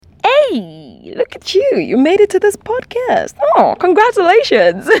Hey, look at you. You made it to this podcast. Oh,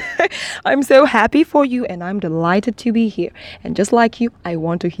 congratulations. I'm so happy for you and I'm delighted to be here. And just like you, I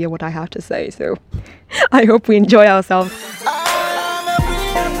want to hear what I have to say. So I hope we enjoy ourselves.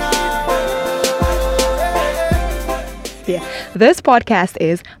 Yeah, this podcast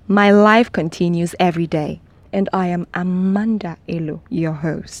is My Life Continues Every Day. And I am Amanda Elu, your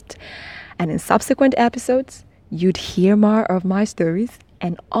host. And in subsequent episodes, you'd hear more of my stories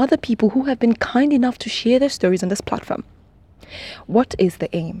and other people who have been kind enough to share their stories on this platform. What is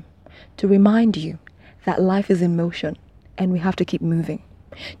the aim? To remind you that life is in motion and we have to keep moving.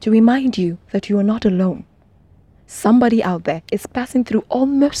 To remind you that you are not alone. Somebody out there is passing through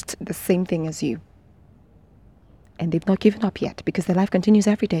almost the same thing as you. And they've not given up yet because their life continues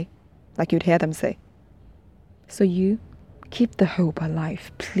every day, like you'd hear them say. So you keep the hope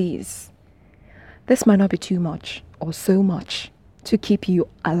alive, please. This might not be too much or so much to keep you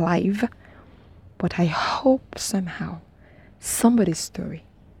alive, but I hope somehow somebody's story,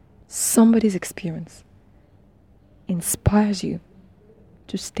 somebody's experience inspires you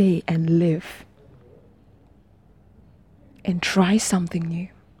to stay and live and try something new.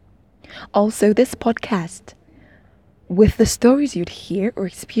 Also, this podcast, with the stories you'd hear or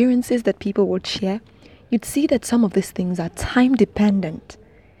experiences that people would share, you'd see that some of these things are time dependent.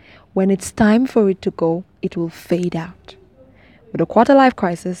 When it's time for it to go, it will fade out. With a quarter life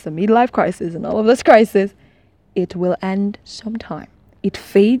crisis, a midlife crisis, and all of this crisis, it will end sometime. It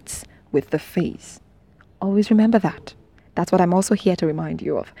fades with the phase. Always remember that. That's what I'm also here to remind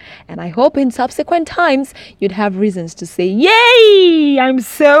you of. And I hope in subsequent times, you'd have reasons to say, yay! I'm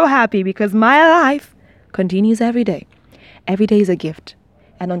so happy because my life continues every day. Every day is a gift.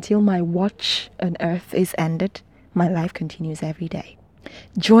 And until my watch on earth is ended, my life continues every day.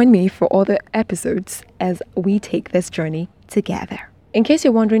 Join me for other episodes as we take this journey together. In case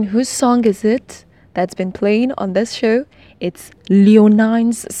you're wondering whose song is it that's been playing on this show, it's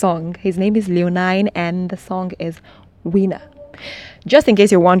Leonine's song. His name is Leonine and the song is Winner. Just in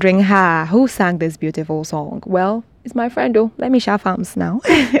case you're wondering, who sang this beautiful song? Well, it's my friend. Let me share farms now.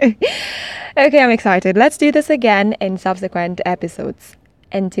 Okay, I'm excited. Let's do this again in subsequent episodes.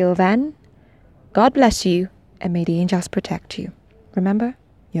 Until then, God bless you and may the angels protect you. Remember,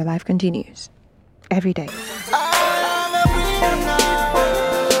 your life continues every day.